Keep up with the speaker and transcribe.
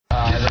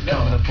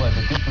play,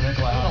 but good for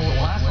Nikolai.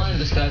 The last line of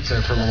the stats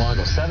there for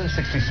Luongo,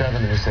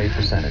 767 in the save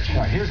percentage. All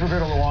right, here's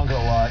Roberto Luongo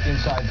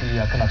inside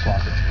the Canucks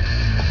locker.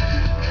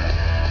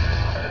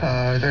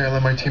 I think I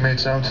let my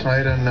teammates down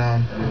tonight, and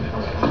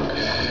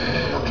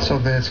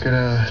something that's going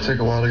to take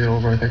a while to get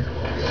over, I think.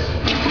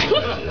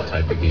 What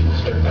type of game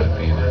has turned out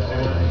being it?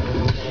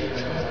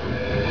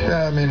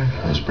 Yeah, I mean,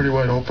 it was pretty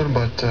wide open,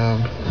 but I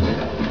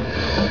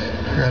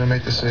got to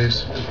make the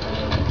saves.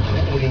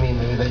 What do you mean,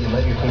 maybe that you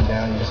let your team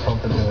down, you just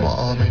felt that there was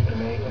something to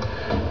make?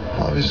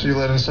 Obviously, you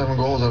let in 7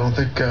 goals. I don't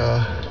think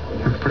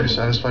you're pretty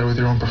satisfied with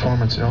your own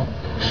performance, you know?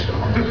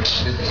 The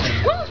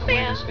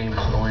way this game is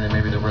going and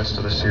maybe the rest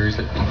of the series,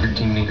 that your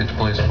team needed to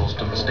play as close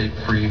to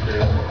mistake-free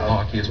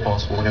hockey as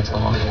possible against the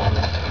Hawks.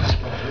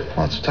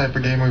 Well, it's the type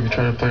of game we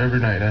try to play every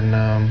night, and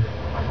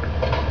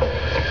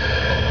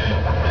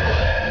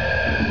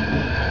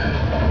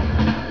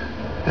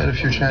had a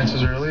few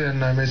chances early,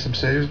 and I made some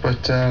saves,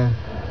 but you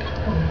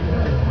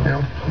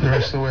know, the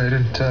rest of the way I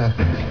didn't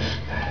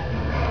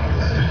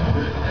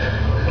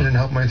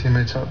help my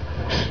teammates out.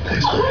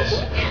 Thanks,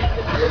 boys.